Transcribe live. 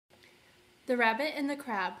The Rabbit and the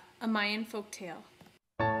Crab, a Mayan Folktale.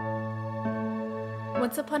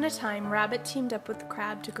 Once upon a time, Rabbit teamed up with the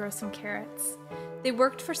Crab to grow some carrots. They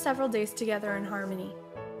worked for several days together in harmony.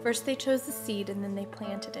 First they chose the seed and then they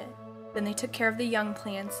planted it. Then they took care of the young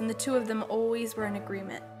plants, and the two of them always were in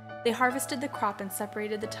agreement. They harvested the crop and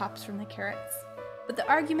separated the tops from the carrots. But the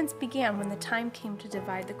arguments began when the time came to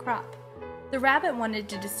divide the crop. The Rabbit wanted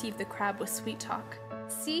to deceive the Crab with sweet talk.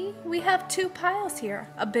 "See, we have two piles here,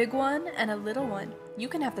 a big one and a little one. You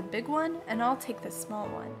can have the big one and I'll take the small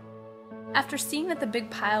one." After seeing that the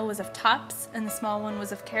big pile was of tops and the small one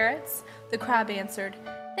was of carrots, the Crab answered,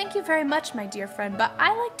 "Thank you very much, my dear friend, but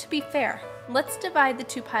I like to be fair. Let's divide the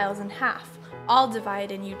two piles in half. I'll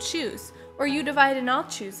divide and you choose, or you divide and I'll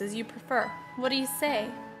choose as you prefer. What do you say?"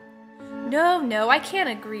 No, I can't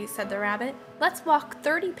agree," said the Rabbit. "Let's walk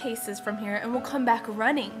 30 paces from here and we'll come back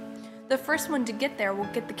running. The first one to get there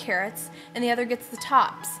will get the carrots, and the other gets the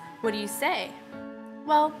tops. What do you say?"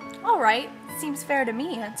 "Well, all right, seems fair to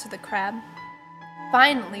me," answered the Crab.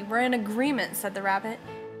 "Finally, we're in agreement," said the Rabbit.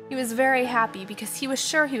 He was very happy because he was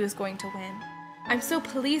sure he was going to win. "I'm so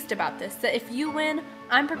pleased about this that if you win,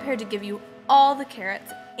 I'm prepared to give you all the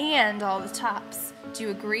carrots and all the tops. Do you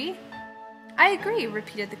agree?" "I agree,"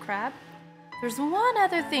 repeated the Crab. "There's one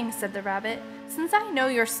other thing," said the Rabbit. "Since I know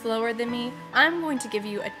you're slower than me, I'm going to give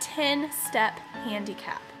you a 10-step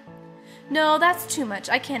handicap." "No, that's too much.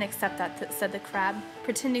 I can't accept that," said the Crab,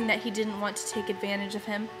 pretending that he didn't want to take advantage of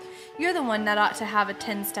him. "You're the one that ought to have a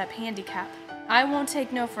 10-step handicap. I won't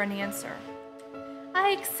take no for an answer." I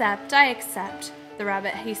accept," the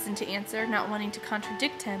Rabbit hastened to answer, not wanting to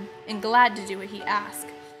contradict him, and glad to do what he asked.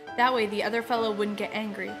 That way the other fellow wouldn't get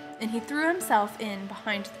angry, and he threw himself in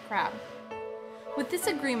behind the Crab. With this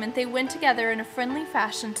agreement, they went together in a friendly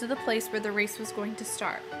fashion to the place where the race was going to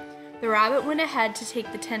start. The Rabbit went ahead to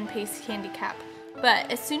take the 10-pace handicap,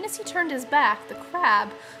 but as soon as he turned his back, the Crab,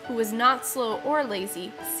 who was not slow or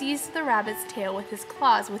lazy, seized the Rabbit's tail with his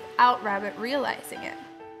claws without Rabbit realizing it.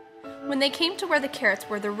 When they came to where the carrots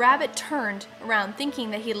were, the Rabbit turned around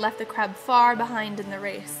thinking that he had left the Crab far behind in the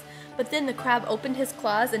race. But then the Crab opened his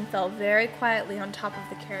claws and fell very quietly on top of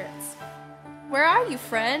the carrots. "Where are you,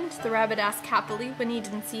 friend?" the Rabbit asked happily when he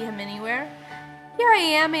didn't see him anywhere. "Here I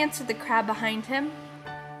am," answered the Crab behind him.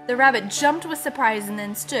 The Rabbit jumped with surprise and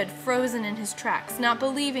then stood frozen in his tracks, not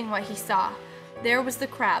believing what he saw. There was the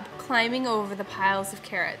Crab climbing over the piles of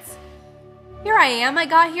carrots. "Here I am, I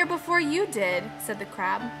got here before you did," said the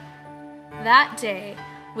Crab. That day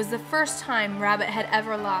was the first time Rabbit had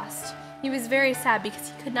ever lost. He was very sad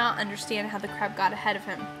because he could not understand how the Crab got ahead of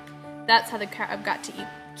him. That's how the Crab got to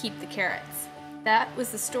keep the carrots. That was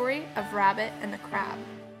the story of Rabbit and the Crab.